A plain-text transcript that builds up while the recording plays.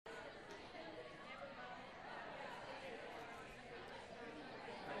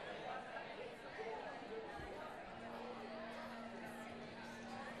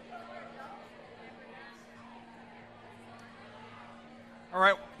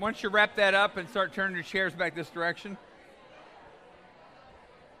Once you wrap that up and start turning your chairs back this direction.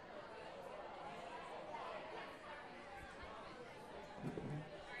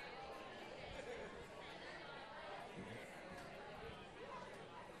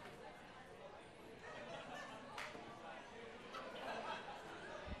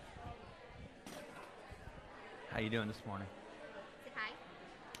 How you doing this morning? Say hi.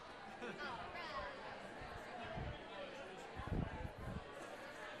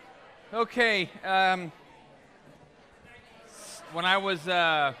 Okay. When I was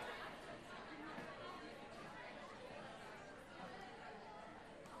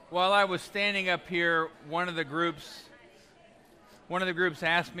while I was standing up here, one of the groups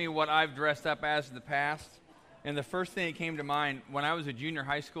asked me what I've dressed up as in the past, and the first thing that came to mind when I was a junior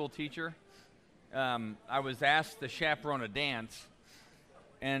high school teacher. I was asked to chaperone a dance,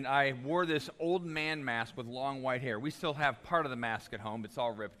 and I wore this old man mask with long white hair. We still have part of the mask at home. It's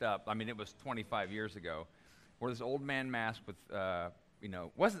all ripped up. I mean, it was 25 years ago. Wore this old man mask with,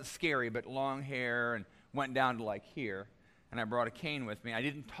 wasn't scary, but long hair, and went down to like here. And I brought a cane with me. I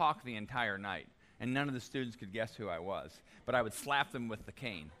didn't talk the entire night, and none of the students could guess who I was. But I would slap them with the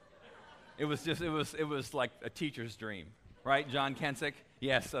cane. It was like a teacher's dream, right, John Kensick?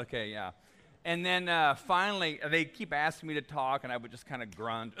 Yes. Okay. Yeah. And then finally, they keep asking me to talk, and I would just kind of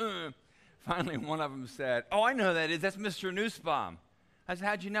grunt. Finally, one of them said, "Oh, I know who that is. That's Mr. Nussbaum." I said,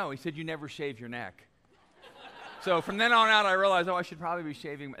 "How'd you know?" He said, "You never shave your neck." So from then on out, I realized, I should probably be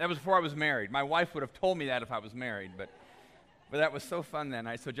shaving. That was before I was married. My wife would have told me that if I was married, but that was so fun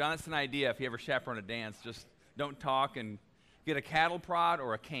then. So John, it's an idea. If you ever chaperone a dance, just don't talk and get a cattle prod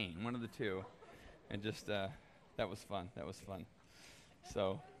or a cane, one of the two. And just, that was fun. That was fun.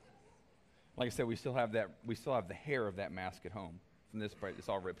 So, like I said, we still have the hair of that mask at home. From this part, it's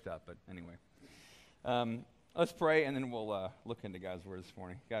all ripped up, but anyway. Let's pray, and then we'll look into God's Word this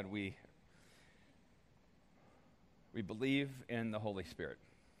morning. God, we believe in the Holy Spirit,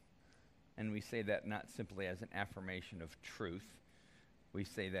 and we say that not simply as an affirmation of truth. We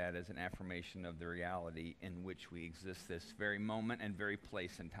say that as an affirmation of the reality in which we exist this very moment and very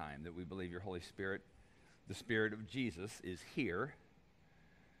place and time, that we believe your Holy Spirit, the Spirit of Jesus, is here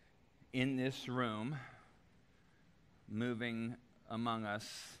in this room, moving among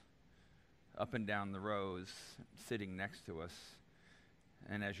us, up and down the rows, sitting next to us,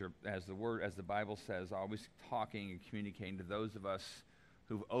 and as the Bible says, always talking and communicating to those of us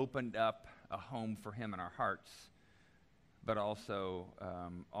who've opened up a home for Him in our hearts, but also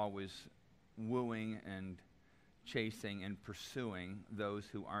always wooing and chasing and pursuing those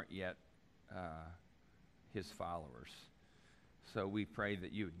who aren't yet His followers. So we pray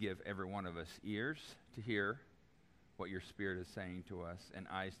that you would give every one of us ears to hear what your Spirit is saying to us and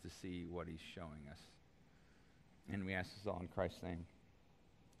eyes to see what He's showing us. And we ask this all in Christ's name.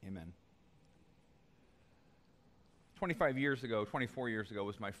 Amen. 24 years ago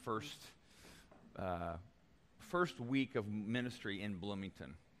was my first week of ministry in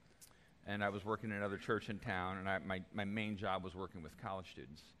Bloomington. And I was working in another church in town, and my main job was working with college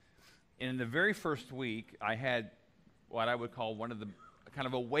students. And in the very first week, I had what I would call one of the kind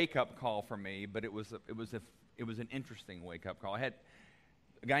of a wake-up call for me, but it was an interesting wake-up call. I had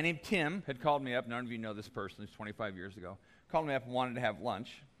a guy named Tim had called me up. None of you know this person. It's 25 years ago. Called me up and wanted to have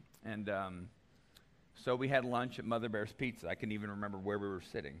lunch, and so we had lunch at Mother Bear's Pizza. I can even remember where we were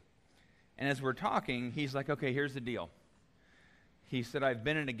sitting. And as we're talking, he's like, "Okay, here's the deal." He said, "I've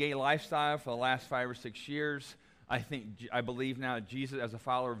been in a gay lifestyle for the last 5 or 6 years. I believe now Jesus, as a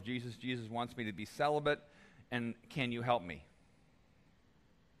follower of Jesus, Jesus wants me to be celibate. And can you help me?"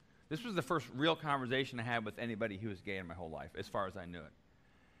 This was the first real conversation I had with anybody who was gay in my whole life, as far as I knew it.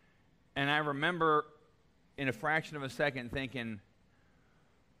 And I remember in a fraction of a second thinking,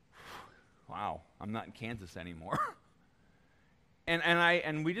 wow, I'm not in Kansas anymore.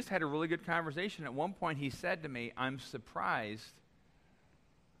 and we just had a really good conversation. At one point he said to me, "I'm surprised,"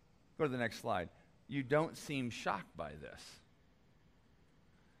 go to the next slide, "you don't seem shocked by this."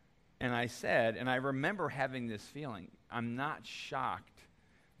 And I said, and I remember having this feeling, I'm not shocked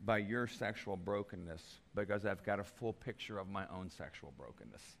by your sexual brokenness because I've got a full picture of my own sexual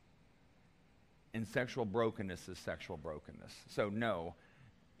brokenness. And sexual brokenness is sexual brokenness. So no,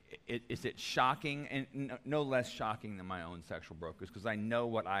 is it shocking? And no less shocking than my own sexual brokenness, because I know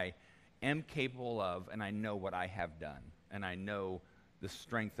what I am capable of, and I know what I have done. And I know the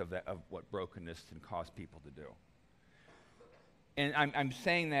strength of what brokenness can cause people to do. And I'm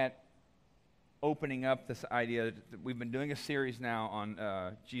saying that opening up this idea that we've been doing a series now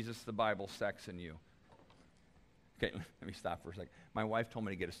on Jesus, the Bible, sex, and you. Okay, let me stop for a second. My wife told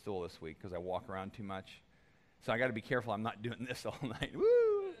me to get a stool this week because I walk around too much. So I got to be careful I'm not doing this all night.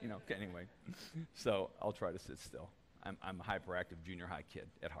 Woo! Anyway, so I'll try to sit still. I'm a hyperactive junior high kid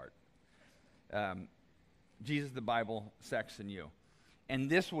at heart. Jesus, the Bible, sex, and you. And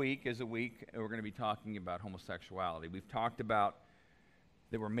this week is a week we're going to be talking about homosexuality. We've talked about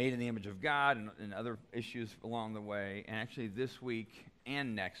that we're made in the image of God and other issues along the way. And actually this week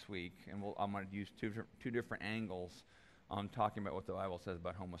and next week, and I'm going to use two different angles on talking about what the Bible says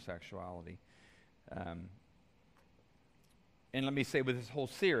about homosexuality. And let me say with this whole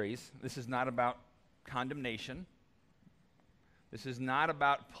series, this is not about condemnation. This is not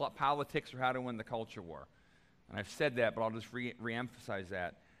about politics or how to win the culture war. And I've said that, but I'll just reemphasize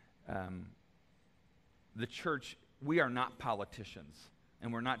that. The church, we are not politicians,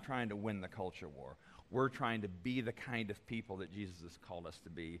 and we're not trying to win the culture war. We're trying to be the kind of people that Jesus has called us to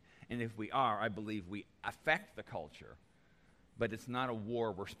be. And if we are, I believe we affect the culture. But it's not a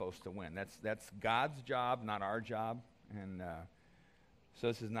war we're supposed to win. That's God's job, not our job. And so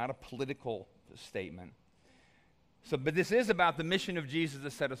this is not a political statement. But this is about the mission of Jesus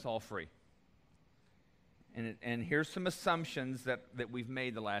to set us all free. And here's some assumptions that we've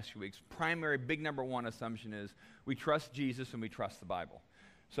made the last few weeks. Primary, big number one assumption is we trust Jesus and we trust the Bible.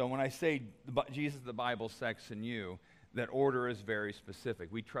 So when I say Jesus, the Bible, sex, and you, that order is very specific.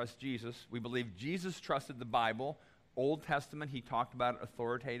 We trust Jesus. We believe Jesus trusted the Bible. Old Testament, he talked about it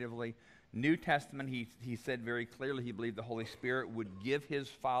authoritatively. New Testament, he said very clearly he believed the Holy Spirit would give his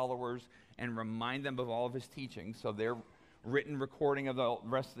followers and remind them of all of his teachings. So their written recording of the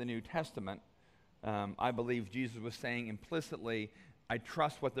rest of the New Testament, I believe Jesus was saying implicitly, I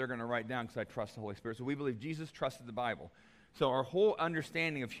trust what they're going to write down because I trust the Holy Spirit. So we believe Jesus trusted the Bible. So our whole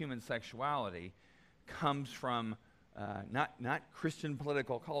understanding of human sexuality comes from not Christian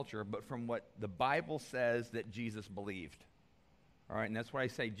political culture, but from what the Bible says that Jesus believed. All right, and that's why I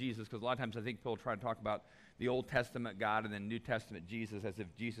say Jesus, because a lot of times I think people try to talk about the Old Testament God and then New Testament Jesus as if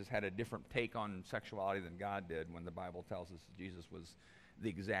Jesus had a different take on sexuality than God did, when the Bible tells us Jesus was the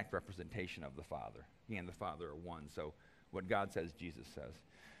exact representation of the Father. He and the Father are one. So what God says, Jesus says.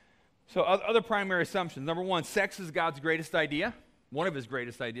 So other primary assumptions. Number one, sex is God's greatest idea. One of his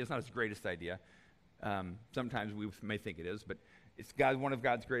greatest ideas, not his greatest idea. Sometimes we may think it is, but it's one of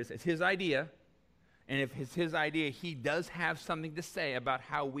God's greatest. It's his idea. And if it's his idea, he does have something to say about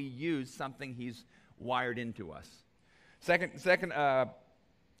how we use something he's wired into us. Second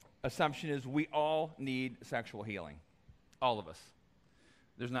assumption is we all need sexual healing. All of us.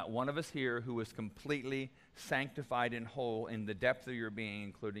 There's not one of us here who is completely sanctified and whole in the depth of your being,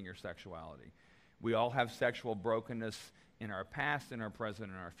 including your sexuality. We all have sexual brokenness in our past, in our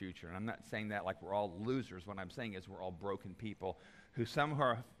present, and our future. And I'm not saying that like we're all losers. What I'm saying is we're all broken people who some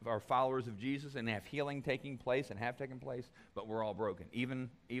are followers of Jesus and have healing taking place and have taken place, but we're all broken. Even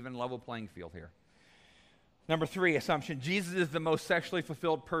level playing field here. Number three assumption, Jesus is the most sexually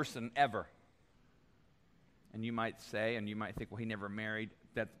fulfilled person ever. And you might say, and you might think, well, he never married.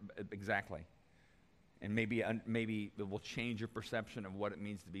 That's exactly. And maybe it will change your perception of what it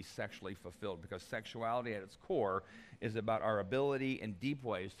means to be sexually fulfilled, because sexuality at its core is about our ability in deep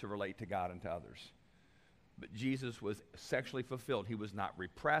ways to relate to God and to others. But Jesus was sexually fulfilled. He was not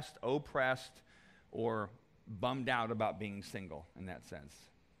repressed, oppressed, or bummed out about being single in that sense.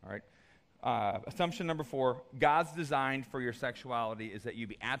 All right. Assumption number four, God's design for your sexuality is that you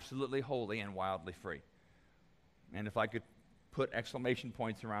be absolutely holy and wildly free. And if I could put exclamation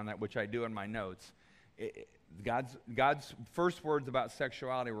points around that, which I do in my notes, God's first words about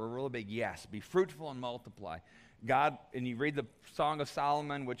sexuality were a really big yes. Be fruitful and multiply. God, and you read the Song of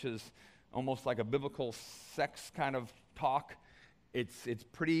Solomon, which is almost like a biblical sex kind of talk. It's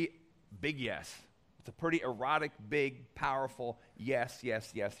pretty big yes. It's a pretty erotic, big, powerful yes,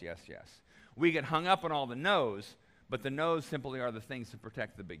 yes, yes, yes, yes. We get hung up on all the no's, but the no's simply are the things that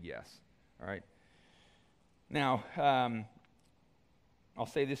protect the big yes. All right? Now, I'll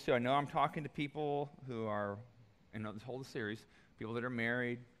say this too. I know I'm talking to people who are, this whole series, people that are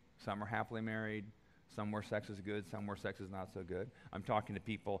married. Some are happily married. Some where sex is good. Some where sex is not so good. I'm talking to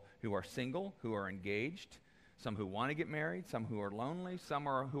people who are single, who are engaged. Some who want to get married. Some who are lonely. Some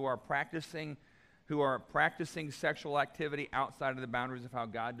who are practicing sexual activity outside of the boundaries of how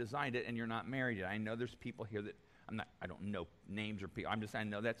God designed it, and you're not married yet. I know there's people here that I don't know names or people. I'm just saying I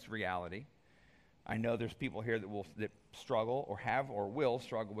know that's reality. I know there's people here that struggle or have or will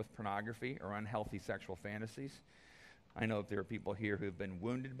struggle with pornography or unhealthy sexual fantasies. I know that there are people here who have been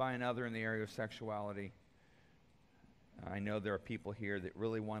wounded by another in the area of sexuality. I know there are people here that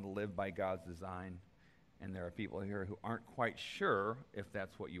really want to live by God's design, and there are people here who aren't quite sure if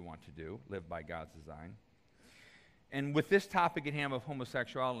that's what you want to do, live by God's design. And with this topic at hand of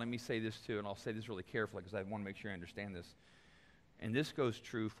homosexuality, let me say this too, and I'll say this really carefully because I want to make sure I understand this. And this goes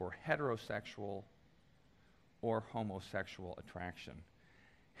true for heterosexual or homosexual attraction.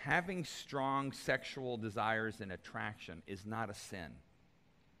 Having strong sexual desires and attraction is not a sin,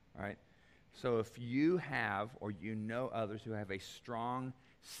 right? So if you have or you know others who have a strong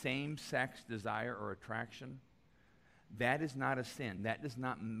same-sex desire or attraction, that is not a sin. That does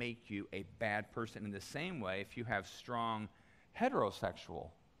not make you a bad person. In the same way, if you have strong heterosexual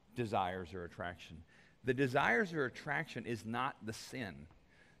desires or attraction, the desires or attraction is not the sin.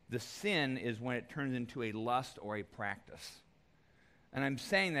 The sin is when it turns into a lust or a practice. And I'm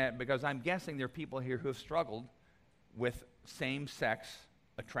saying that because I'm guessing there are people here who have struggled with same-sex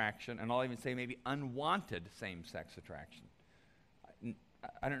attraction, and I'll even say maybe unwanted same-sex attraction.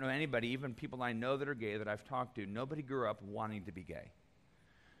 I don't know anybody, even people I know that are gay that I've talked to, nobody grew up wanting to be gay.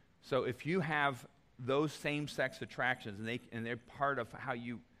 So if you have those same-sex attractions, and they're part of how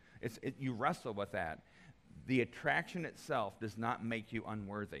you wrestle with that, the attraction itself does not make you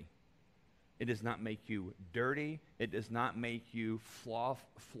unworthy. It does not make you dirty. It does not make you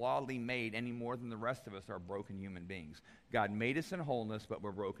flawedly made any more than the rest of us are broken human beings. God made us in wholeness, but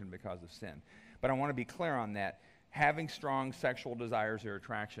we're broken because of sin. But I want to be clear on that. Having strong sexual desires or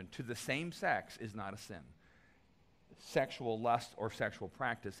attraction to the same sex is not a sin. Sexual lust or sexual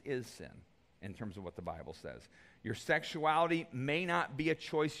practice is sin in terms of what the Bible says. Your sexuality may not be a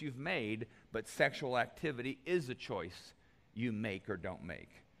choice you've made, but sexual activity is a choice you make or don't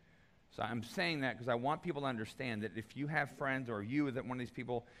make. So I'm saying that because I want people to understand that if you have friends or you with one of these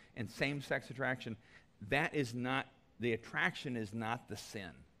people in same-sex attraction, that is not, the attraction is not the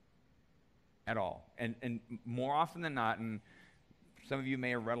sin at all. And more often than not, and some of you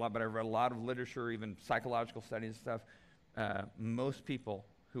may have read a lot, but I've read a lot of literature, even psychological studies and stuff, most people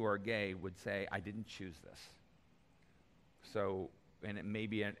who are gay would say, I didn't choose this. So, and it may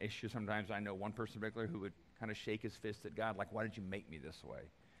be an issue sometimes. I know one person in particular who would kind of shake his fist at God, like, why did you make me this way?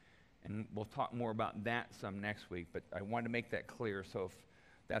 And we'll talk more about that some next week, but I wanted to make that clear, so if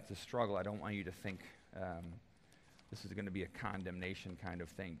that's a struggle, I don't want you to think this is going to be a condemnation kind of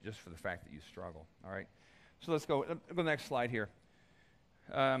thing, just for the fact that you struggle, all right? So let's go to the next slide here.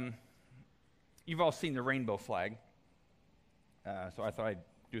 You've all seen the rainbow flag, so I thought I'd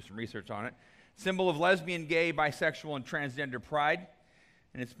do some research on it. Symbol of lesbian, gay, bisexual, and transgender pride,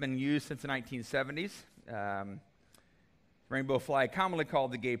 and it's been used since the 1970s. Rainbow flag, commonly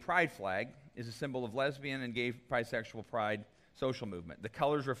called the gay pride flag, is a symbol of lesbian and gay bisexual pride social movement. The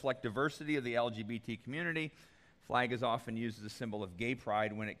colors reflect diversity of the LGBT community. Flag is often used as a symbol of gay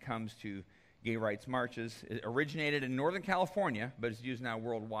pride when it comes to gay rights marches. It originated in Northern California, but is used now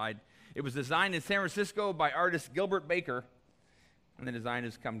worldwide. It was designed in San Francisco by artist Gilbert Baker, and the design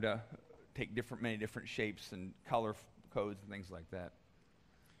has come to take many different shapes and color codes and things like that.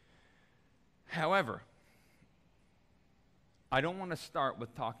 However, I don't want to start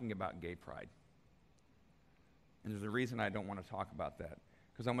with talking about gay pride. And there's a reason I don't want to talk about that,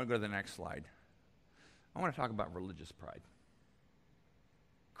 because I'm going to go to the next slide. I want to talk about religious pride.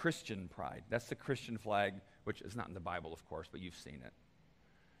 Christian pride. That's the Christian flag, which is not in the Bible, of course, but you've seen it.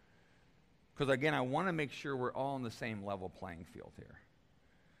 Because again, I want to make sure we're all on the same level playing field here.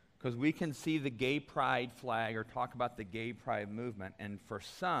 Because we can see the gay pride flag or talk about the gay pride movement, and for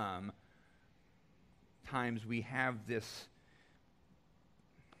some times we have this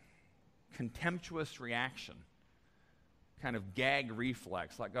contemptuous reaction, kind of gag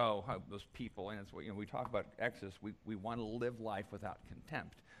reflex, like, oh, those people, and it's what, we talk about Exodus, we want to live life without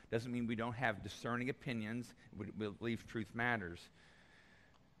contempt. Doesn't mean we don't have discerning opinions, we believe truth matters.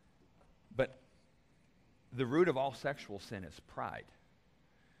 But the root of all sexual sin is pride.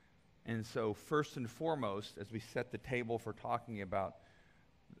 And so first and foremost, as we set the table for talking about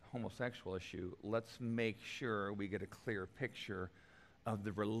the homosexual issue, let's make sure we get a clear picture of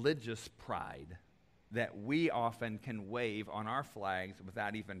the religious pride that we often can wave on our flags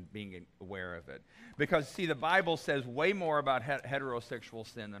without even being aware of it. Because, see, the Bible says way more about heterosexual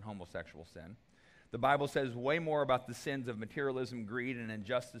sin than homosexual sin. The Bible says way more about the sins of materialism, greed, and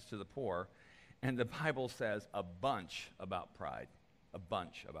injustice to the poor. And the Bible says a bunch about pride. A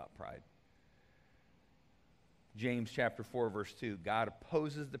bunch about pride. James chapter 4, verse 2, God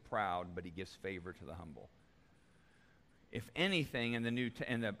opposes the proud, but he gives favor to the humble. If anything in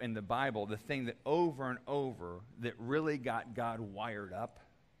the Bible, the thing that over and over that really got God wired up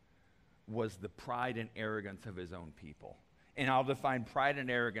was the pride and arrogance of his own people. And I'll define pride and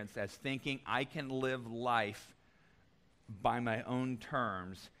arrogance as thinking I can live life by my own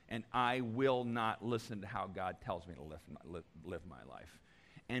terms, and I will not listen to how God tells me to live my life.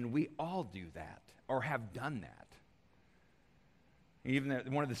 And we all do that, or have done that.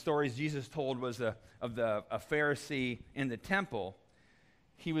 One of the stories Jesus told was of a Pharisee in the temple.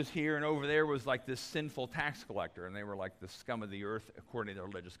 He was here, and over there was like this sinful tax collector, and they were like the scum of the earth according to the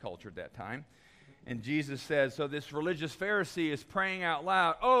religious culture at that time. And Jesus says, so this religious Pharisee is praying out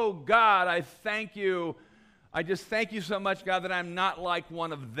loud, "Oh God, I thank you. I just thank you so much, God, that I'm not like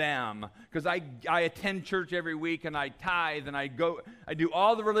one of them. Because I attend church every week, and I tithe, and I do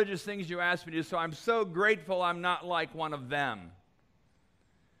all the religious things you ask me to do, so I'm so grateful I'm not like one of them."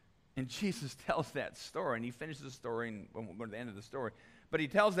 And Jesus tells that story, and he finishes the story, and we won't go to the end of the story. But he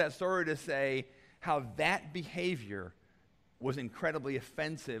tells that story to say how that behavior was incredibly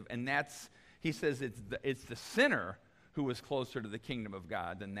offensive, and he says it's the sinner who was closer to the kingdom of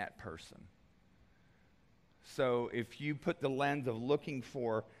God than that person. So if you put the lens of looking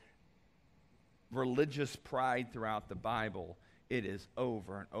for religious pride throughout the Bible, it is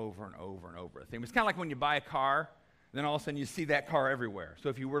over and over and over and over a theme. It's kind of like when you buy a car, then all of a sudden you see that car everywhere. So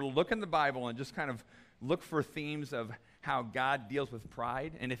if you were to look in the Bible and just kind of look for themes of how God deals with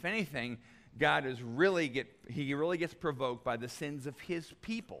pride, and if anything, he really gets provoked by the sins of his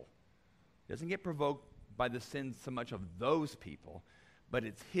people. He doesn't get provoked by the sins so much of those people, but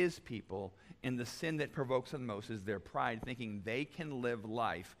it's his people, and the sin that provokes them most is their pride, thinking they can live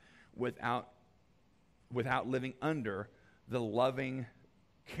life without living under the loving,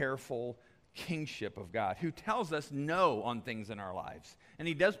 careful kingship of God, who tells us no on things in our lives. And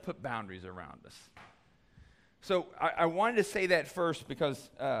he does put boundaries around us. So I wanted to say that first because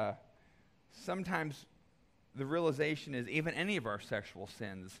sometimes the realization is even any of our sexual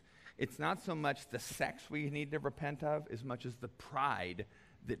sins, it's not so much the sex we need to repent of as much as the pride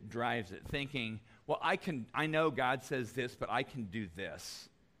that drives it, thinking, well, I know God says this, but I can do this.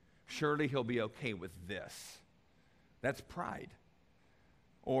 Surely he'll be okay with this. That's pride.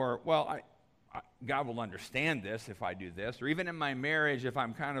 Or, well, God will understand this if I do this. Or even in my marriage, if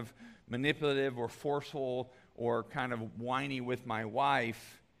I'm kind of manipulative or forceful or kind of whiny with my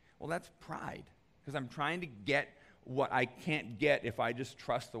wife, well, that's pride. Because I'm trying to get what I can't get if I just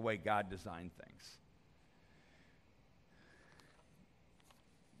trust the way God designed things.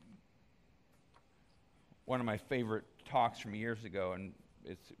 One of my favorite talks from years ago, and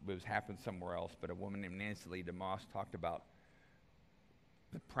it was happened somewhere else, but a woman named Nancy Lee DeMoss talked about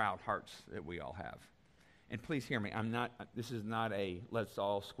the proud hearts that we all have. And please hear me, this is not a let's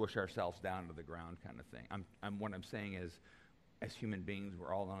all squish ourselves down to the ground kind of thing. What I'm saying is, as human beings,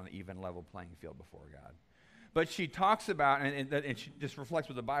 we're all on an even level playing field before God. But she talks about, and she just reflects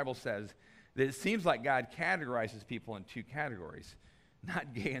what the Bible says, that it seems like God categorizes people in two categories,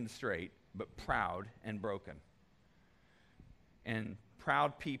 not gay and straight, but proud and broken. And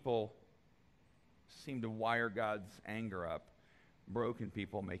proud people seem to wire God's anger up. Broken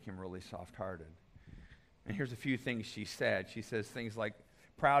people make him really soft-hearted. And here's a few things she said. She says things like,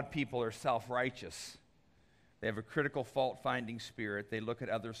 proud people are self-righteous. They have a critical fault-finding spirit. They look at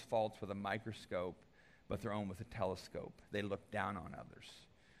others' faults with a microscope, but their own with a telescope. They look down on others.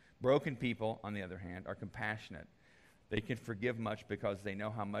 Broken people, on the other hand, are compassionate. They can forgive much because they know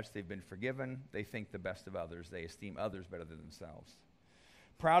how much they've been forgiven. They think the best of others. They esteem others better than themselves.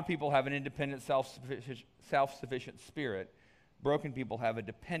 Proud people have an independent, self-sufficient spirit. Broken people have a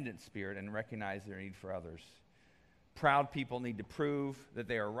dependent spirit and recognize their need for others. Proud people need to prove that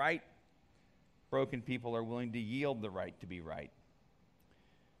they are right. Broken people are willing to yield the right to be right.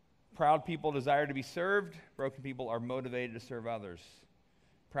 Proud people desire to be served. Broken people are motivated to serve others.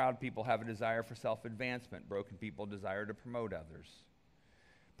 Proud people have a desire for self-advancement. Broken people desire to promote others.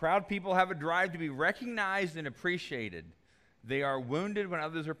 Proud people have a drive to be recognized and appreciated. They are wounded when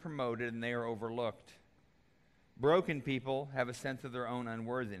others are promoted and they are overlooked. Broken people have a sense of their own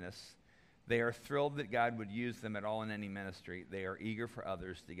unworthiness. They are thrilled that God would use them at all in any ministry. They are eager for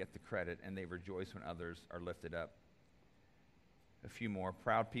others to get the credit, and they rejoice when others are lifted up. A few more.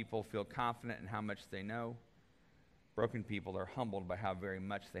 Proud people feel confident in how much they know. Broken people are humbled by how very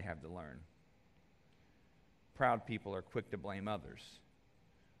much they have to learn. Proud people are quick to blame others.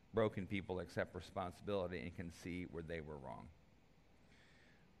 Broken people accept responsibility and can see where they were wrong.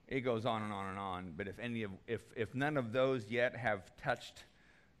 It goes on and on and on, but if none of those yet have touched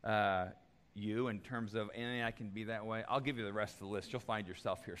you in terms of, and I can be that way, I'll give you the rest of the list. You'll find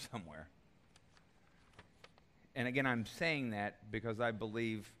yourself here somewhere. And again, I'm saying that because I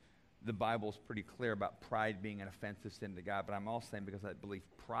believe the Bible's pretty clear about pride being an offensive sin to God, but I'm also saying because I believe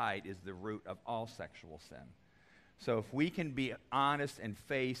pride is the root of all sexual sin. So if we can be honest and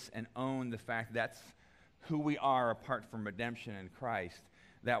face and own the fact that's who we are apart from redemption in Christ,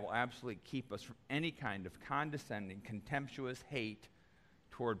 that will absolutely keep us from any kind of condescending, contemptuous hate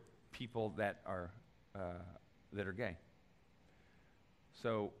toward people that are gay.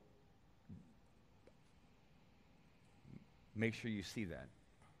 So make sure you see that.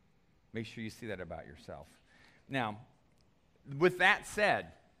 Make sure you see that about yourself. Now, with that said,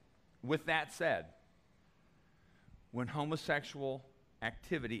 when homosexual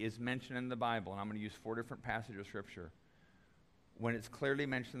activity is mentioned in the Bible, and I'm going to use 4 different passages of Scripture, when it's clearly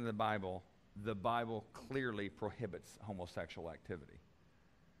mentioned in the Bible clearly prohibits homosexual activity.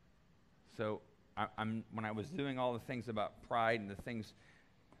 So when I was doing all the things about pride and the things,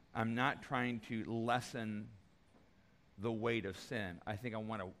 I'm not trying to lessen the weight of sin. I think I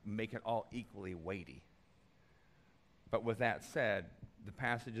want to make it all equally weighty. But with that said, the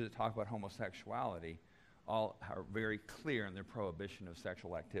passages that talk about homosexuality all are very clear in their prohibition of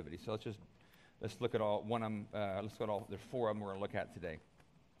sexual activity. So let's look at all one of them. Let's go at all. There's 4 of them we're going to look at today.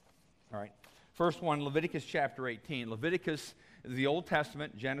 All right. First one, Leviticus chapter 18. Leviticus is the Old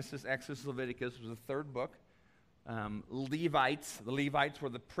Testament. Genesis, Exodus, Leviticus was the 3rd book. The Levites were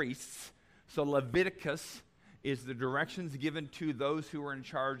the priests. So Leviticus is the directions given to those who were in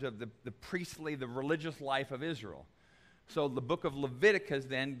charge of the priestly, the religious life of Israel. So the book of Leviticus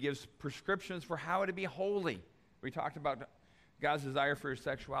then gives prescriptions for how to be holy. We talked about God's desire for your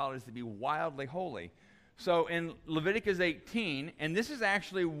sexuality is to be wildly holy. So in Leviticus 18, and this is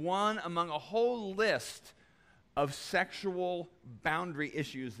actually one among a whole list of sexual boundary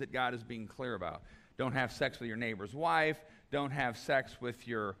issues that God is being clear about. Don't have sex with your neighbor's wife. Don't have sex with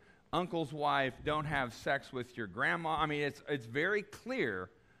your uncle's wife. Don't have sex with your grandma. I mean, it's very clear,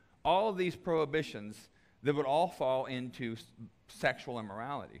 all of these prohibitions that would all fall into sexual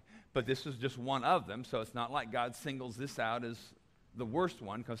immorality. But this is just one of them, so it's not like God singles this out as the worst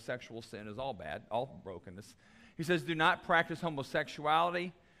one, because sexual sin is all bad, all brokenness. He says, do not practice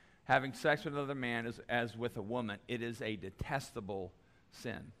homosexuality. Having sex with another man is as with a woman. It is a detestable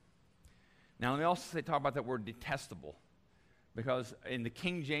sin. Now, let me also talk about that word detestable, because in the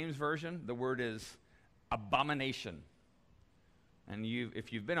King James Version, the word is abomination. And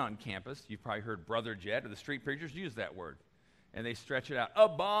if you've been on campus, you've probably heard Brother Jed or the street preachers use that word. And they stretch it out.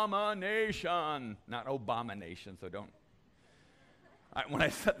 Abomination. Not abomination, so don't. When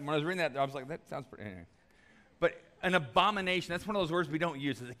I was reading that, I was like, that sounds pretty. Anyway. But an abomination, that's one of those words we don't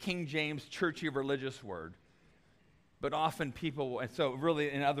use. It's a King James churchy religious word. But often people, and so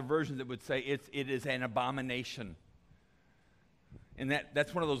really in other versions it would say it is an abomination. And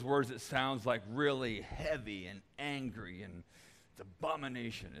that's one of those words that sounds like really heavy and angry, and it's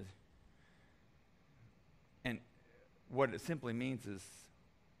abomination. And what it simply means is,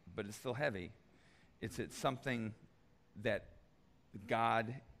 but it's still heavy, it's something that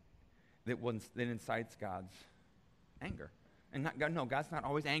God, that incites God's anger. And not God, no, God's not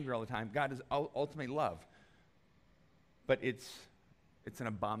always angry all the time. God is ultimately love. But it's an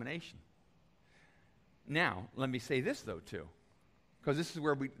abomination. Now, let me say this, though, too. Because this is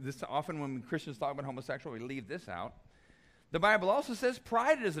where often when Christians talk about homosexual, we leave this out. The Bible also says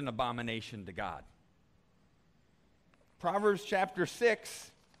pride is an abomination to God. Proverbs chapter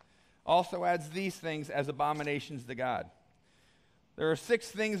 6 also adds these things as abominations to God. There are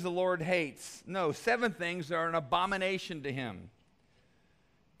 6 things the Lord hates. No, 7 things that are an abomination to him.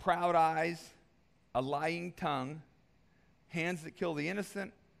 Proud eyes, a lying tongue, hands that kill the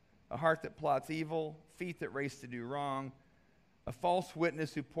innocent, a heart that plots evil, feet that race to do wrong, a false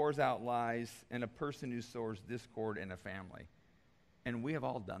witness who pours out lies, and a person who sows discord in a family. And we have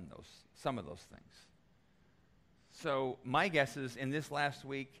all done some of those things. So my guess is in this last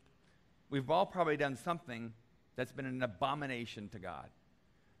week, we've all probably done something that's been an abomination to God.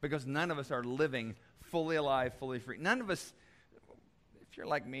 Because none of us are living fully alive, fully free. None of us, if you're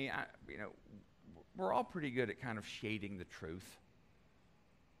like me, we're all pretty good at kind of shading the truth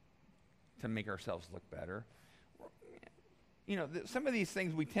to make ourselves look better. Some of these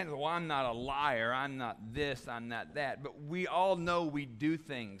things we tend to, well, I'm not a liar, I'm not this, I'm not that. But we all know we do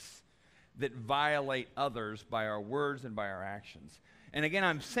things that violate others by our words and by our actions. And again,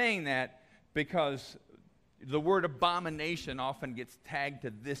 I'm saying that because the word abomination often gets tagged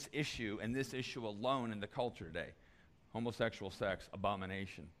to this issue and this issue alone in the culture today. Homosexual sex,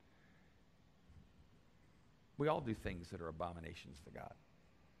 abomination. We all do things that are abominations to God.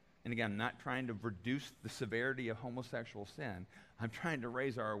 And again, I'm not trying to reduce the severity of homosexual sin. I'm trying to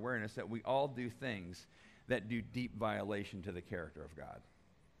raise our awareness that we all do things that do deep violation to the character of God.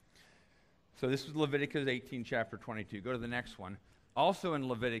 So this is Leviticus 18, chapter 22. Go to the next one. Also in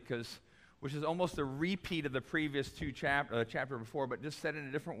Leviticus, which is almost a repeat of the previous chapter before, but just said in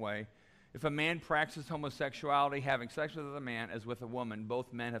a different way. If a man practices homosexuality, having sex with another man as with a woman,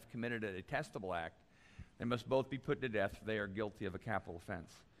 both men have committed a detestable act. They must both be put to death, for they are guilty of a capital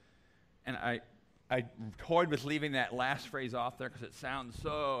offense. And I I toyed with leaving that last phrase off there because it sounds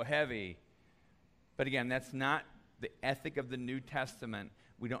so heavy. But again, that's not the ethic of the New Testament.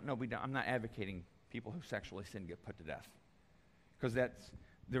 I'm not advocating people who sexually sin get put to death. Because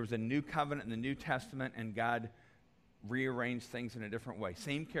there was a new covenant in the New Testament, and God rearranged things in a different way.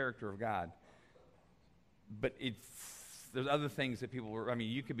 Same character of God. But there's other things that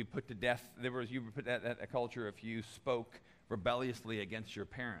you could be put to death. You were put at a culture if you spoke rebelliously against your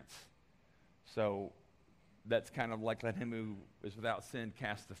parents. So that's kind of like let him who is without sin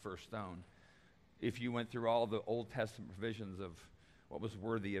cast the first stone. If you went through all the Old Testament provisions of what was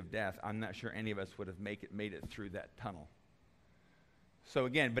worthy of death, I'm not sure any of us would have made it through that tunnel. So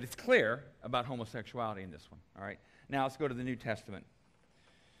again, but it's clear about homosexuality in this one. All right. Now let's go to the New Testament.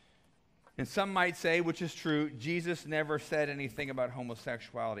 And some might say, which is true, Jesus never said anything about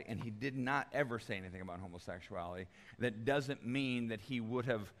homosexuality, and he did not ever say anything about homosexuality. That doesn't mean that he would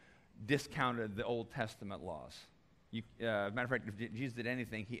have discounted the Old Testament laws. As a matter of fact, if Jesus did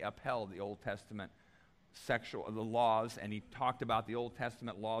anything, he upheld the Old Testament the laws, and he talked about the Old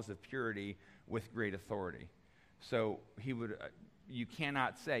Testament laws of purity with great authority. So you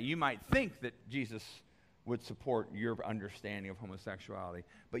cannot say, you might think that Jesus would support your understanding of homosexuality,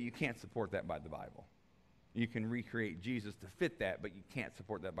 but you can't support that by the Bible. You can recreate Jesus to fit that, but you can't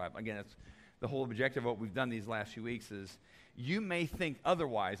support that Bible. Again, that's the whole objective of what we've done these last few weeks is you may think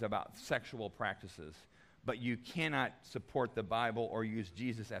otherwise about sexual practices, but you cannot support the Bible or use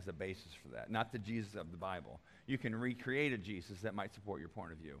Jesus as a basis for that, not the Jesus of the Bible. You can recreate a Jesus that might support your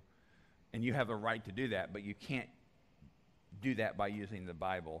point of view, and you have a right to do that, but you can't do that by using the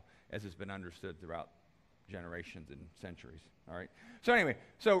Bible as it's been understood throughout generations and centuries. All right. So anyway,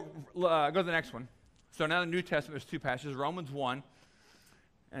 go to the next one. So now the New Testament, there's two passages, Romans 1.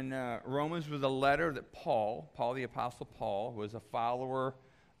 And Romans was a letter that Paul the Apostle Paul, was a follower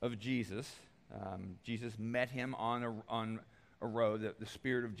of Jesus. Jesus met him on a road. The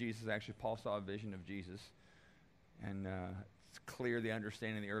Spirit of Jesus, actually, Paul saw a vision of Jesus. And it's clear the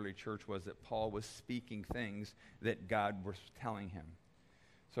understanding of the early church was that Paul was speaking things that God was telling him.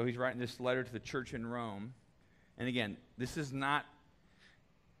 So he's writing this letter to the church in Rome. And again, this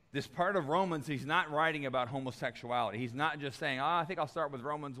part of Romans, he's not writing about homosexuality. He's not just saying, I think I'll start with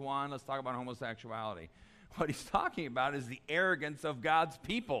Romans 1, let's talk about homosexuality. What he's talking about is the arrogance of God's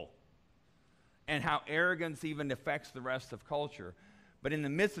people and how arrogance even affects the rest of culture. But in the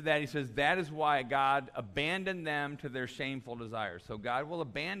midst of that, he says, that is why God abandoned them to their shameful desires. So God will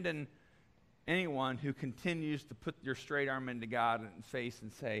abandon anyone who continues to put your straight arm into God's face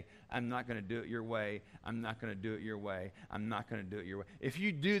and say, I'm not going to do it your way, I'm not going to do it your way, I'm not going to do it your way. If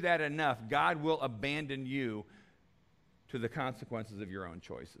you do that enough, God will abandon you to the consequences of your own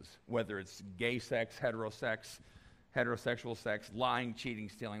choices, whether it's gay sex, heterosexual sex, lying, cheating,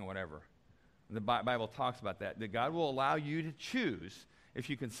 stealing, whatever. The Bible talks about that God will allow you to choose. If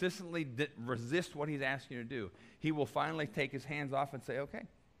you consistently resist what he's asking you to do, he will finally take his hands off and say, okay,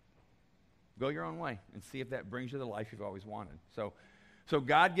 go your own way and see if that brings you the life you've always wanted. So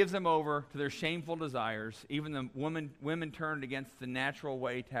God gives them over to their shameful desires. Even the women turned against the natural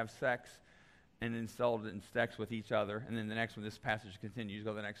way to have sex and indulged in sex with each other. And then the next one, this passage continues. Go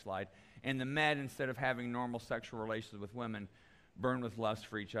to the next slide. And the men, instead of having normal sexual relations with women, burned with lust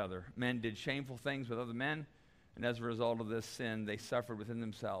for each other. Men did shameful things with other men, and as a result of this sin, they suffered within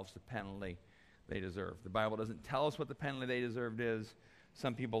themselves the penalty they deserved. The Bible doesn't tell us what the penalty they deserved is.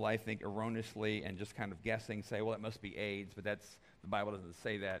 Some people, I think, erroneously and just kind of guessing say, well, it must be AIDS, but the Bible doesn't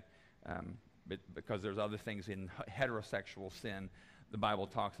say that but because there's other things in heterosexual sin. The Bible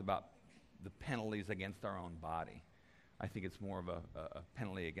talks about the penalties against our own body. I think it's more of a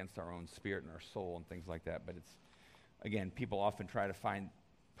penalty against our own spirit and our soul and things like that, but it's, again, people often try to find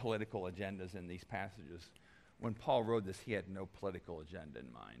political agendas in these passages. When Paul wrote this, he had no political agenda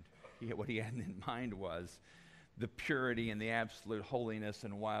in mind. What he had in mind was the purity and the absolute holiness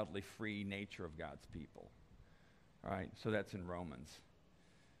and wildly free nature of God's people. All right, so that's in Romans.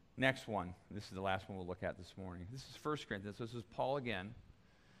 Next one, this is the last one we'll look at this morning. This is 1 Corinthians. This is Paul again.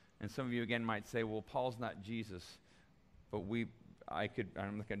 And some of you again might say, well, Paul's not Jesus. But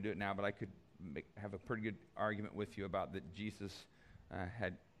I'm not going to do it now, but I could have a pretty good argument with you about that Jesus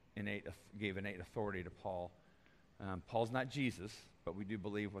gave innate authority to Paul. Paul's not Jesus, but we do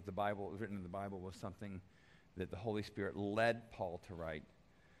believe what was written in the Bible was something that the Holy Spirit led Paul to write.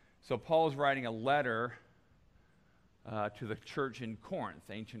 So Paul is writing a letter to the church in Corinth,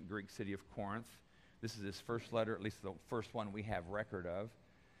 ancient Greek city of Corinth. This is his first letter, at least the first one we have record of.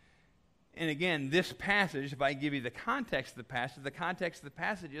 And again, this passage, if I give you the context of the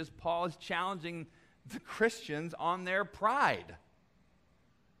passage is Paul is challenging the Christians on their pride.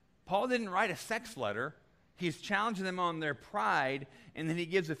 Paul didn't write a sex letter. He's challenging them on their pride, and then he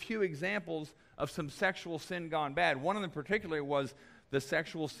gives a few examples of some sexual sin gone bad. One of them particularly was the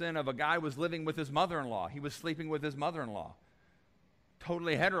sexual sin of a guy was living with his mother-in-law. He was sleeping with his mother-in-law.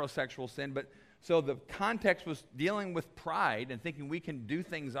 Totally heterosexual sin, but so the context was dealing with pride and thinking we can do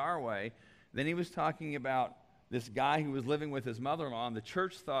things our way. Then he was talking about this guy who was living with his mother-in-law, and the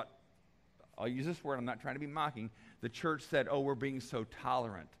church thought, I'll use this word, I'm not trying to be mocking, the church said, oh, we're being so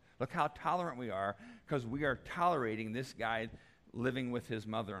tolerant. Look how tolerant we are because we are tolerating this guy living with his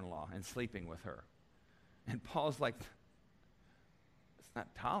mother-in-law and sleeping with her. And Paul's like, it's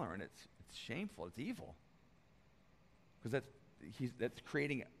not tolerant, it's shameful, it's evil. Because that's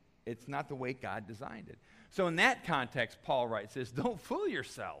creating, it's not the way God designed it. So in that context, Paul writes this, don't fool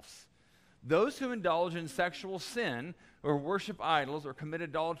yourselves. Those who indulge in sexual sin or worship idols or commit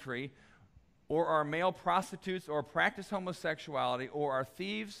adultery or are male prostitutes or practice homosexuality or are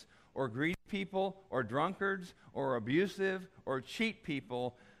thieves or greedy people or drunkards or abusive or cheat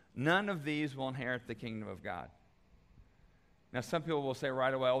people, none of these will inherit the kingdom of God. Now some people will say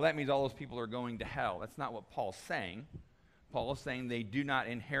right away, well, that means all those people are going to hell. That's not what Paul's saying. Paul is saying they do not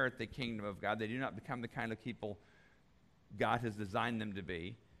inherit the kingdom of God. They do not become the kind of people God has designed them to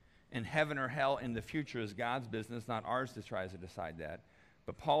be. And heaven or hell in the future is God's business, not ours to try to decide that.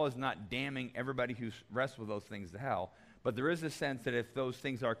 But Paul is not damning everybody who rests with those things to hell. But there is a sense that if those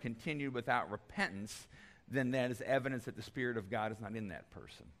things are continued without repentance, then that is evidence that the Spirit of God is not in that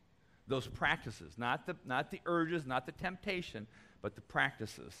person. Those practices, not the urges, not the temptation, but the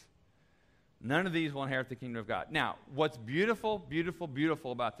practices. None of these will inherit the kingdom of God. Now, what's beautiful, beautiful,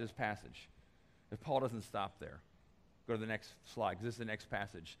 beautiful about this passage, if Paul doesn't stop there, go to the next slide, because this is the next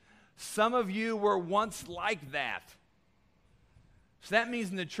passage. Some of you were once like that. So that means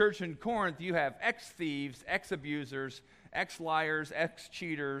in the church in Corinth, you have ex-thieves, ex-abusers, ex-liars,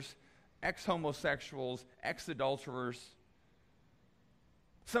 ex-cheaters, ex-homosexuals, ex-adulterers.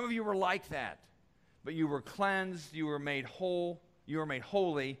 Some of you were like that, but you were cleansed, you were made whole, you were made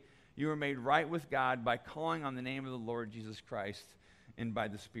holy, you were made right with God by calling on the name of the Lord Jesus Christ and by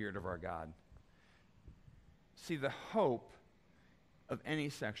the Spirit of our God. See, the hope of any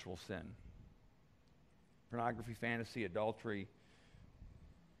sexual sin, pornography, fantasy, adultery,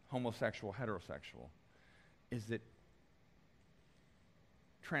 homosexual, heterosexual, is that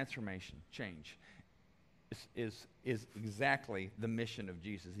transformation, change, is exactly the mission of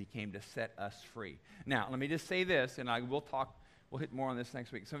Jesus. He came to set us free. Now, let me just say this, and we'll hit more on this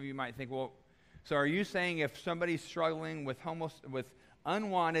next week. Some of you might think, well, so are you saying if somebody's struggling with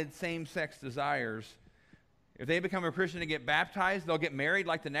unwanted same-sex desires, if they become a Christian and get baptized, they'll get married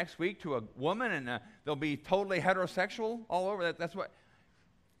like the next week to a woman and they'll be totally heterosexual all over? That's what...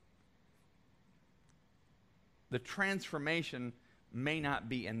 The transformation may not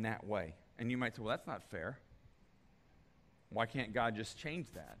be in that way. And you might say, well, that's not fair. Why can't God just change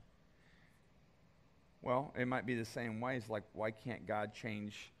that? Well, it might be the same way as like, why can't God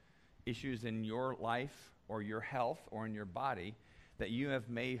change issues in your life or your health or in your body that you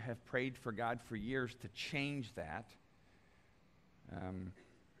may have prayed for God for years to change that?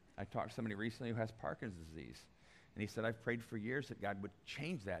 I talked to somebody recently who has Parkinson's disease, and he said, I've prayed for years that God would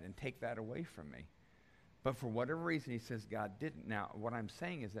change that and take that away from me. But for whatever reason, he says God didn't. Now, what I'm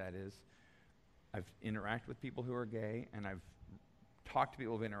saying is I've interacted with people who are gay, and I've talked to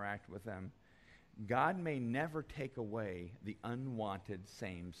people who've interacted with them. God may never take away the unwanted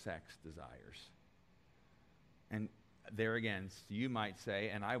same-sex desires. And there again, you might say,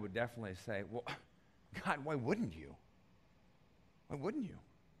 and I would definitely say, well, God, why wouldn't you? Why wouldn't you?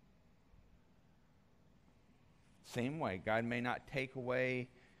 Same way, God may not take away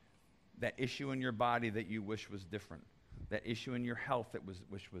that issue in your body that you wish was different, that issue in your health that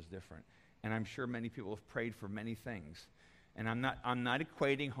wish was different. And I'm sure many people have prayed for many things. And I'm not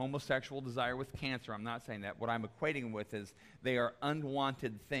equating homosexual desire with cancer. I'm not saying that. What I'm equating with is they are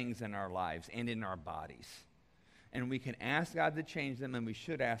unwanted things in our lives and in our bodies. And we can ask God to change them, and we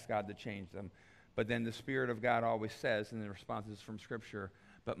should ask God to change them. But then the Spirit of God always says, and the response is from Scripture,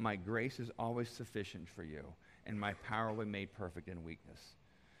 but my grace is always sufficient for you, and my power will be made perfect in weakness.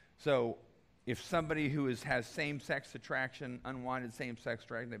 So if somebody who has same-sex attraction, unwanted same-sex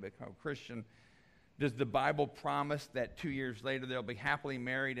attraction, they become a Christian, does the Bible promise that 2 years later they'll be happily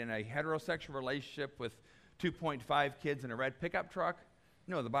married in a heterosexual relationship with 2.5 kids in a red pickup truck?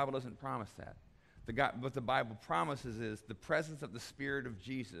 No, the Bible doesn't promise that. What the Bible promises is the presence of the Spirit of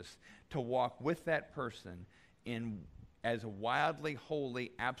Jesus to walk with that person as a wildly,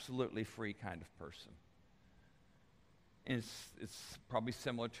 holy, absolutely free kind of person. And it's probably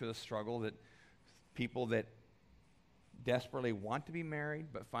similar to a struggle that people that desperately want to be married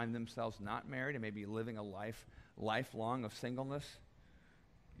but find themselves not married and maybe living a lifelong of singleness.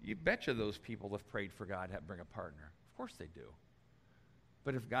 You betcha those people have prayed for God to bring a partner. Of course they do.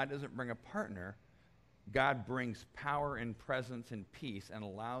 But if God doesn't bring a partner, God brings power and presence and peace and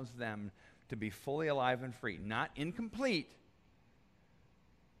allows them to be fully alive and free. Not incomplete,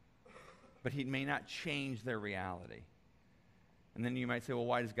 but he may not change their reality. And then you might say, well,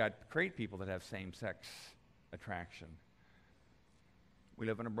 why does God create people that have same-sex attraction? We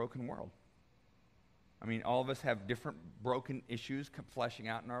live in a broken world. I mean, all of us have different broken issues fleshing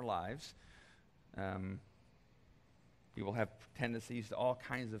out in our lives. People have tendencies to all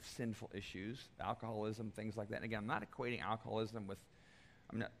kinds of sinful issues, alcoholism, things like that. And again, I'm not equating alcoholism with,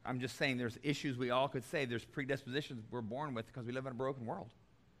 I'm just saying there's issues we all could say, there's predispositions we're born with because we live in a broken world.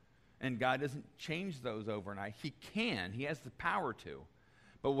 And God doesn't change those overnight. He can. He has the power to.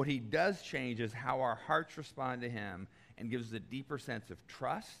 But what he does change is how our hearts respond to him and gives us a deeper sense of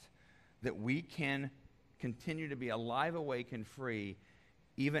trust that we can continue to be alive, awake, and free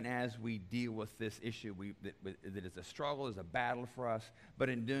even as we deal with this issue that is a struggle, is a battle for us. But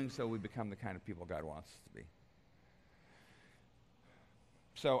in doing so, we become the kind of people God wants us to be.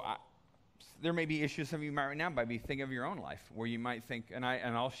 So there may be issues some of you might right now might be thinking of your own life where you might think, and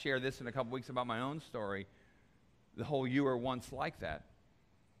I'll share this in a couple weeks about my own story, the whole you were once like that.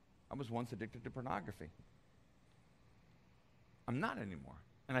 I was once addicted to pornography. I'm not anymore.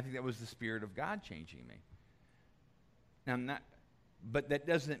 And I think that was the Spirit of God changing me. Now, but that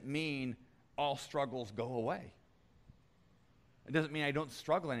doesn't mean all struggles go away. It doesn't mean I don't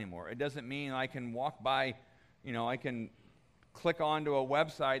struggle anymore. It doesn't mean I can walk by, I can click onto a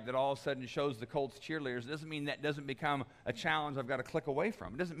website that all of a sudden shows the Colts cheerleaders. It doesn't mean that doesn't become a challenge I've got to click away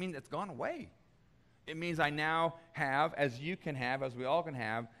from. It doesn't mean that's gone away. It means I now have, as you can have, as we all can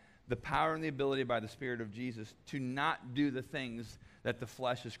have, the power and the ability by the Spirit of Jesus to not do the things that the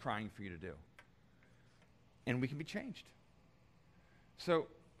flesh is crying for you to do. And we can be changed. So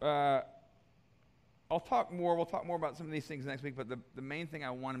we'll talk more about some of these things next week, but the main thing I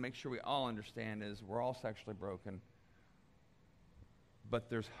want to make sure we all understand is we're all sexually broken, but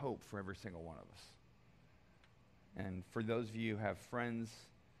there's hope for every single one of us. And for those of you who have friends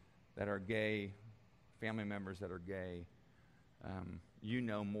that are gay, family members that are gay, you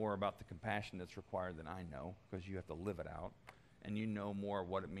know more about the compassion that's required than I know because you have to live it out. And you know more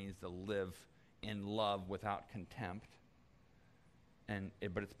what it means to live in love without contempt.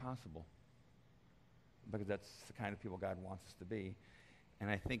 But it's possible because that's the kind of people God wants us to be. And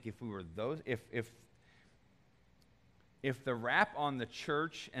I think if we were those, if the rap on the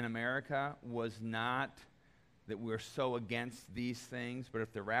church in America was not that we're so against these things, but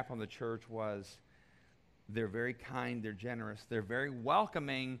if the rap on the church was they're very kind, they're generous, they're very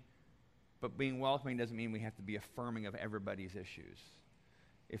welcoming, but being welcoming doesn't mean we have to be affirming of everybody's issues.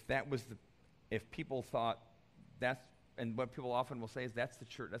 If people thought that's, and what people often will say is that's the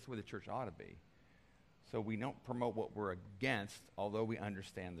church, that's where the church ought to be. So we don't promote what we're against, although we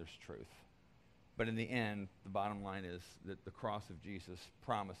understand there's truth. But in the end, the bottom line is that the cross of Jesus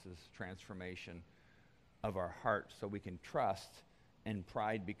promises transformation of our hearts so we can trust, and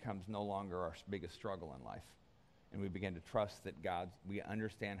pride becomes no longer our biggest struggle in life. And we begin to trust that we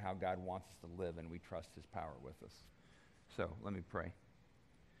understand how God wants us to live, and we trust his power with us. So let me pray.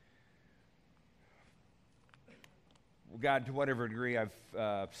 God, to whatever degree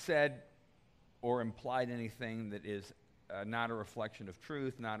I've said or implied anything that is not a reflection of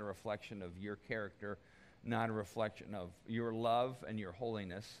truth, not a reflection of your character, not a reflection of your love and your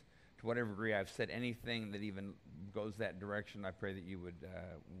holiness, to whatever degree I've said anything that even goes that direction, I pray that you would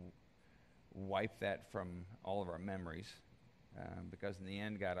wipe that from all of our memories. Because in the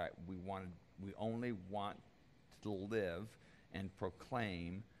end, God, we only want to live and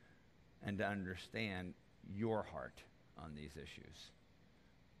proclaim and to understand your heart on these issues.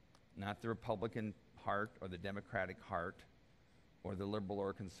 Not the Republican heart or the Democratic heart or the liberal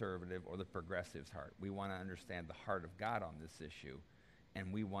or conservative or the progressive's heart. We want to understand the heart of God on this issue,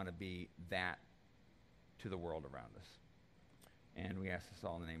 and we want to be that to the world around us. And we ask this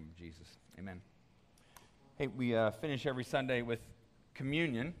all in the name of Jesus. Amen. Hey, we finish every Sunday with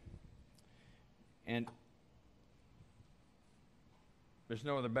communion, and there's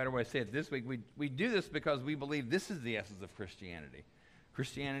no other better way to say it this week. We do this because we believe this is the essence of Christianity.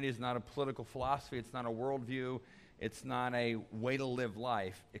 Christianity is not a political philosophy. It's not a worldview. It's not a way to live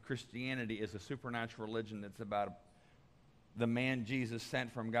life. Christianity is a supernatural religion that's about the man Jesus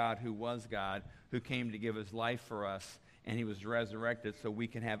sent from God, who was God, who came to give his life for us, and he was resurrected so we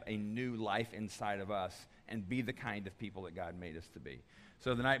can have a new life inside of us and be the kind of people that God made us to be.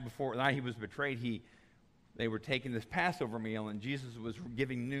 So the night he was betrayed, he they were taking this Passover meal, and Jesus was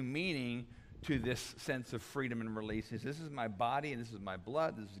giving new meaning to this sense of freedom and release. He says, this is my body and this is my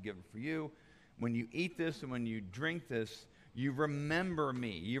blood. This is given for you. When you eat this and when you drink this, you remember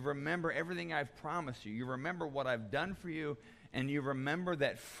me. You remember everything I've promised you. You remember what I've done for you, and you remember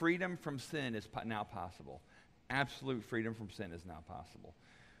that freedom from sin is now possible. Absolute freedom from sin is now possible.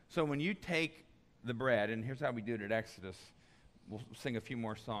 So when you take the bread, and here's how we do it at Exodus. We'll sing a few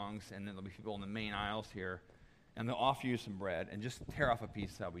more songs, and then there'll be people in the main aisles here, and they'll offer you some bread, and just tear off a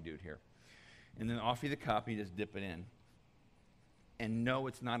piece. How we do it here. And then offer you the cup, and you just dip it in. And no,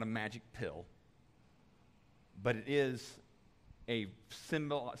 it's not a magic pill, but it is a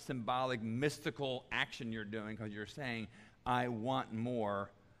symbolic, mystical action you're doing, because you're saying, I want more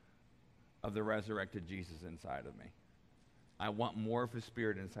of the resurrected Jesus inside of me. I want more of his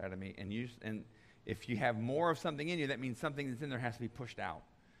Spirit inside of me. And if you have more of something in you, that means something that's in there has to be pushed out,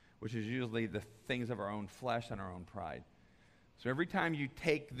 which is usually the things of our own flesh and our own pride. So every time you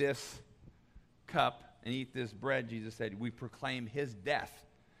take this cup and eat this bread, Jesus said, we proclaim his death.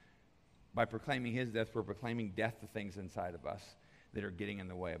 By proclaiming his death, we're proclaiming death to things inside of us that are getting in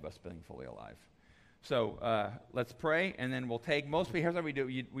the way of us being fully alive. So let's pray, and then we'll take. Mostly, here's how we do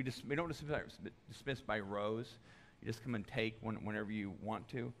it. We don't dismiss by rows. You just come and take whenever you want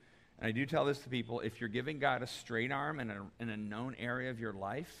to. And I do tell this to people, if you're giving God a straight arm in a known area of your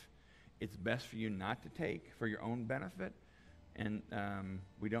life, it's best for you not to take for your own benefit. And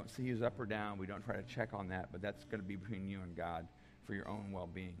we don't see who's up or down. We don't try to check on that, but that's going to be between you and God for your own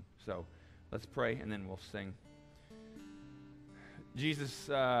well-being. So let's pray, and then we'll sing. Jesus,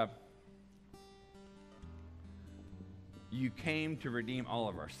 you came to redeem all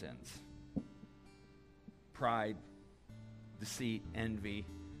of our sins. Pride, deceit, envy,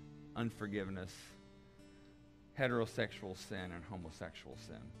 unforgiveness, heterosexual sin, and homosexual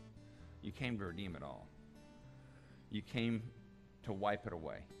sin. You came to redeem it all. You came to wipe it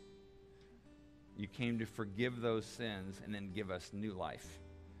away. You came to forgive those sins and then give us new life.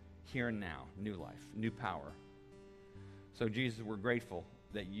 Here and now, new life, new power. So Jesus, we're grateful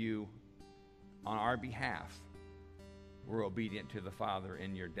that you, on our behalf, were obedient to the Father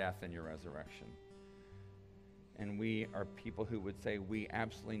in your death and your resurrection. And we are people who would say we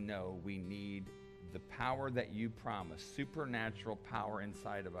absolutely know we need the power that you promised, supernatural power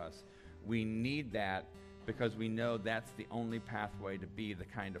inside of us. We need that because we know that's the only pathway to be the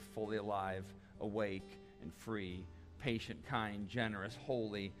kind of fully alive, awake, and free, patient, kind, generous,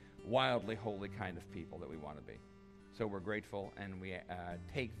 holy, wildly holy kind of people that we want to be. So we're grateful, and we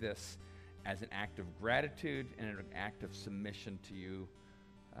take this as an act of gratitude and an act of submission to you,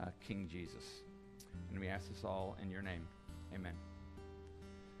 King Jesus. And we ask this all in your name. Amen.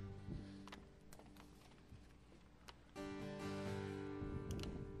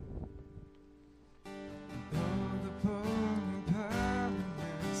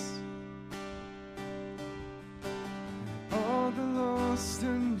 All the lost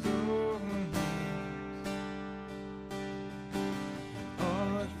and lonely,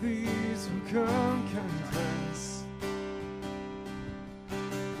 all of these will come confess.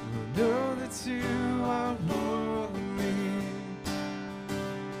 We'll know that you are holy.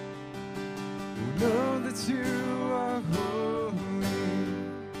 We'll know that you are holy.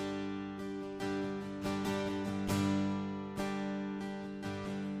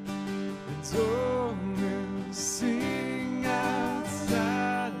 And oh, we'll sing out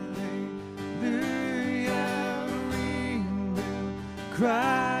hallelujah. We will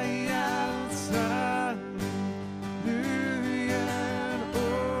cry out hallelujah. And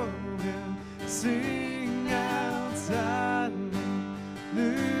oh, we'll sing out hallelujah.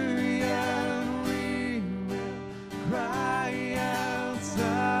 And we will cry out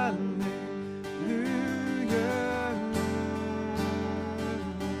hallelujah.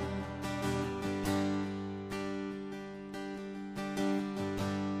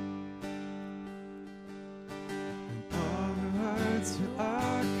 And all the hearts who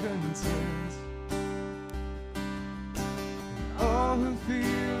are content, and all who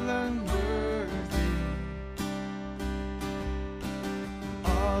feel unworthy,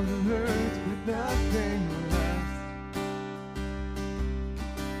 all who hurt with nothing left,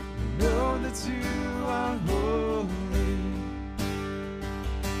 we know that you are holy.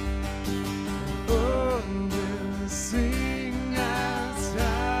 Oh, we'll sing out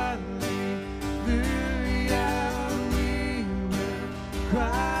hallelujah. We will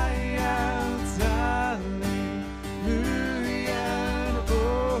cry out hallelujah. And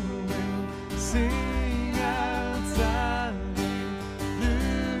oh, we'll sing out hallelujah.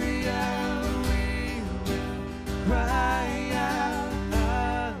 We will cry out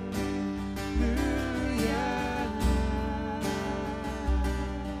hallelujah.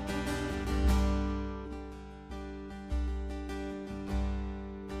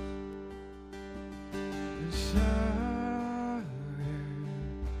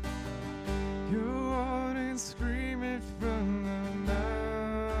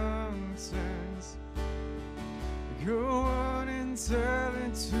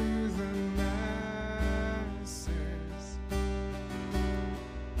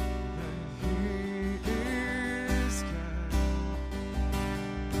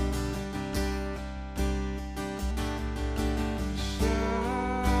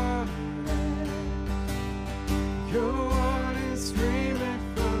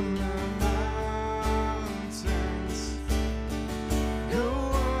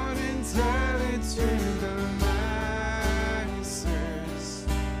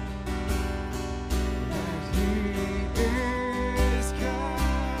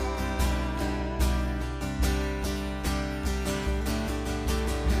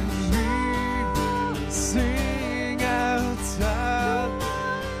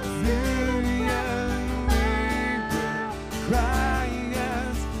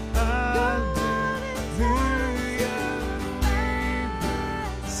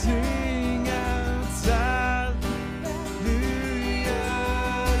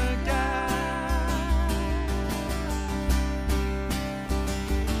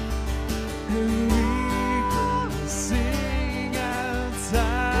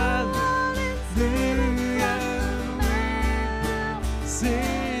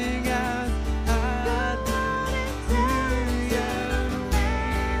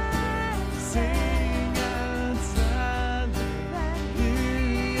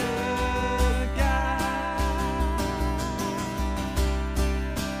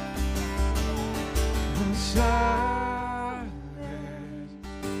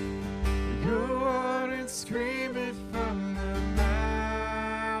 scream it from the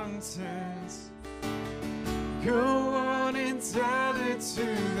mountains. Go on and tell it to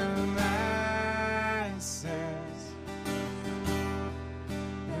the masses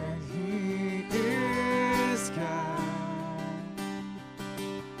that He is God.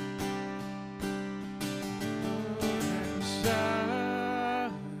 And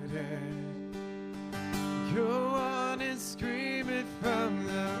shout it. Go on and scream it from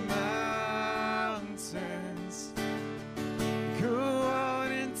the mountains. Go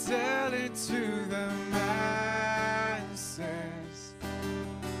on and tell it to the masses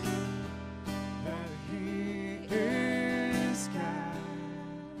that He is God.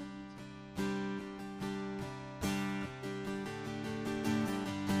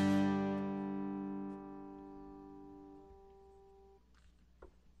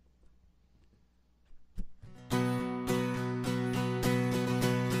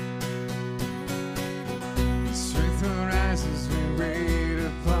 Strength will rise as we wait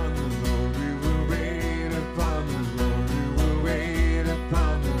upon the Lord. We will wait upon the Lord. We will wait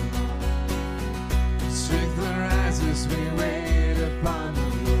upon the Lord. Strength will rise as we wait upon the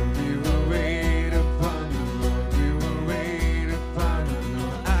Lord. We will wait upon the Lord. We will wait upon the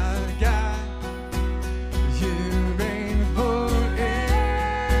Lord. Our God, You reign forever.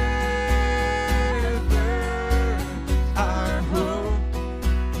 Our hope,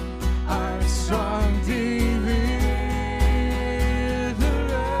 our strong deliverer.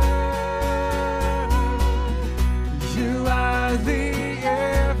 You are the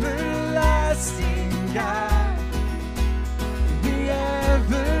everlasting God, the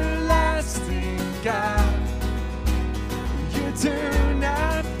everlasting God. You do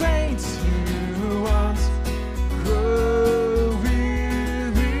not faint, You won't grow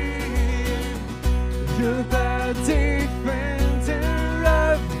weary. You're the defender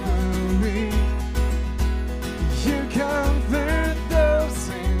of the weak. You comfort those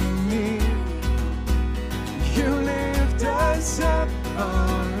in need. You lift us up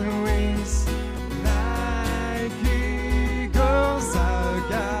on wings like eagles. Our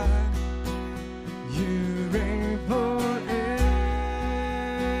God, You reign forever.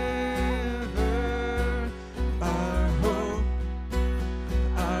 Our hope,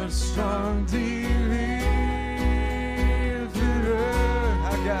 our strong deliverer.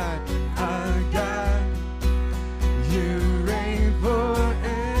 Our God, You reign forever.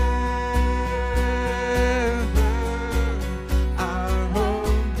 Our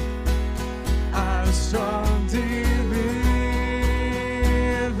hope, our strong deliverer.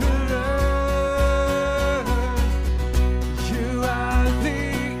 You are the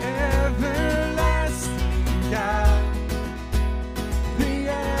everlasting God, the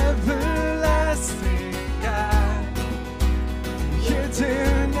everlasting God. You do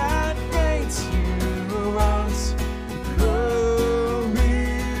not faint, You won't grow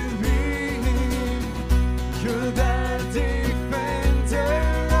weary. You're the defender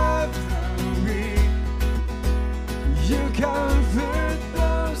of the weak. You comfort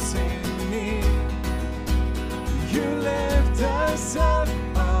those in need. You lift us up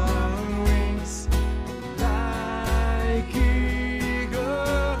on wings like eagles.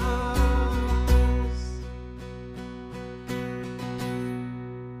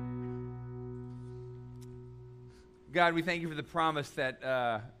 God, we thank You for the promise that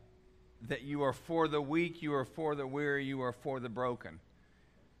that You are for the weak, You are for the weary, You are for the broken.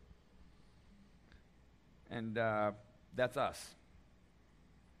 And that's us.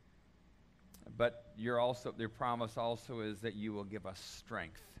 But your promise also is that You will give us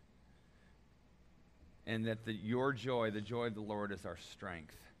strength. And that Your joy, the joy of the Lord, is our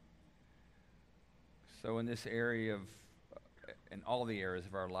strength. So in this area in all the areas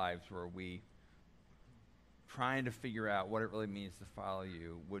of our lives where we trying to figure out what it really means to follow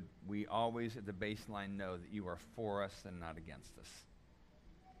You, would we always at the baseline know that You are for us and not against us.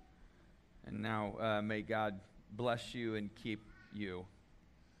 And now may God bless you and keep you.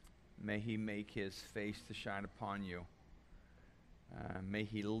 May He make His face to shine upon you. May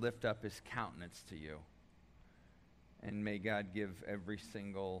He lift up His countenance to you. And may God give every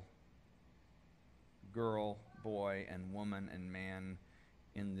single girl, boy, and woman, and man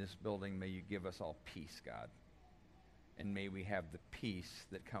in this building, may You give us all peace, God. And may we have the peace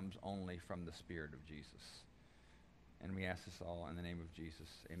that comes only from the Spirit of Jesus. And we ask this all in the name of Jesus.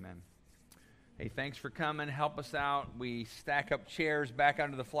 Amen. Hey, thanks for coming. Help us out. We stack up chairs back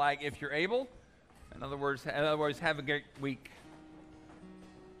under the flag if you're able. In other words, have a great week.